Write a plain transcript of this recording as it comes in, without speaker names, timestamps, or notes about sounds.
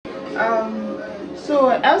So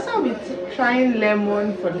Elsa will be trying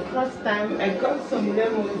lemon for the first time. I got some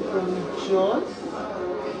lemon from Jaws,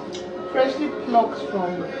 freshly plucked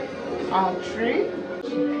from our tree.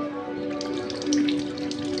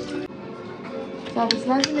 So I'll be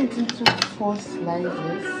slicing it into 4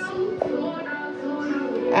 slices,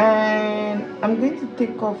 and I'm going to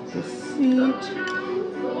take off the seed.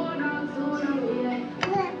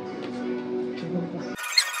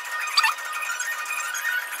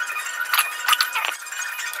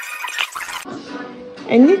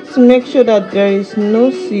 I need to make sure that there is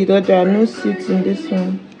no seed, or there are no seeds in this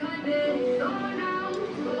one.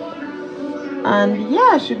 And yeah,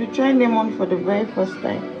 I should be trying lemon for the very first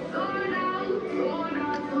time.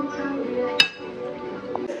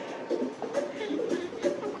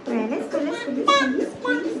 Right, let's go.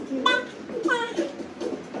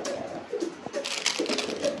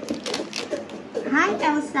 Hi,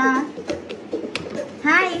 Elsa.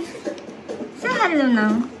 Hi. Say hello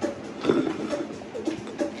now.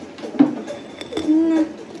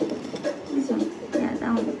 This one. Yeah,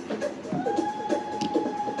 that one.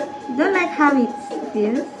 You don't like how it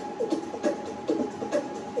feels?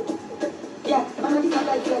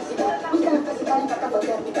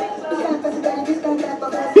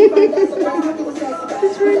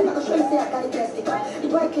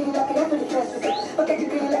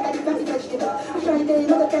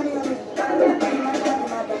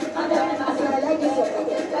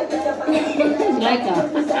 Like her.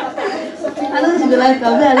 I don't think you like her. I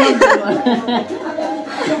like her.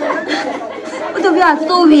 Both of you are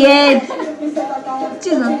so weird.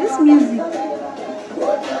 Jesus, this music.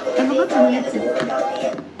 I forgot to mute it.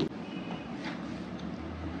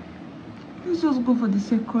 Let's just go for the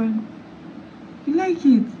second. You like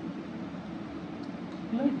it?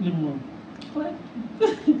 I like lemon.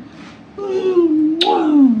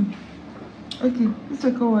 Okay, this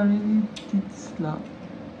second one really did slap.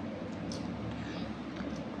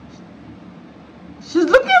 She's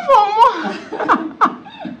looking for more.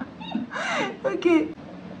 Okay,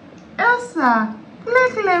 Elsa, you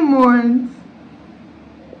like lemons?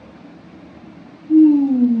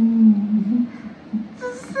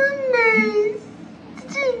 This is so nice.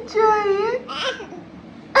 Did you enjoy it?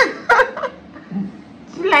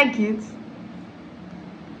 Do you like it?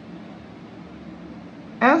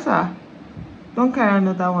 Elsa, don't carry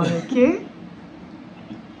another one, okay?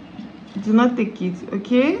 Do not take it,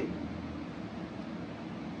 okay?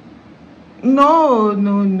 No.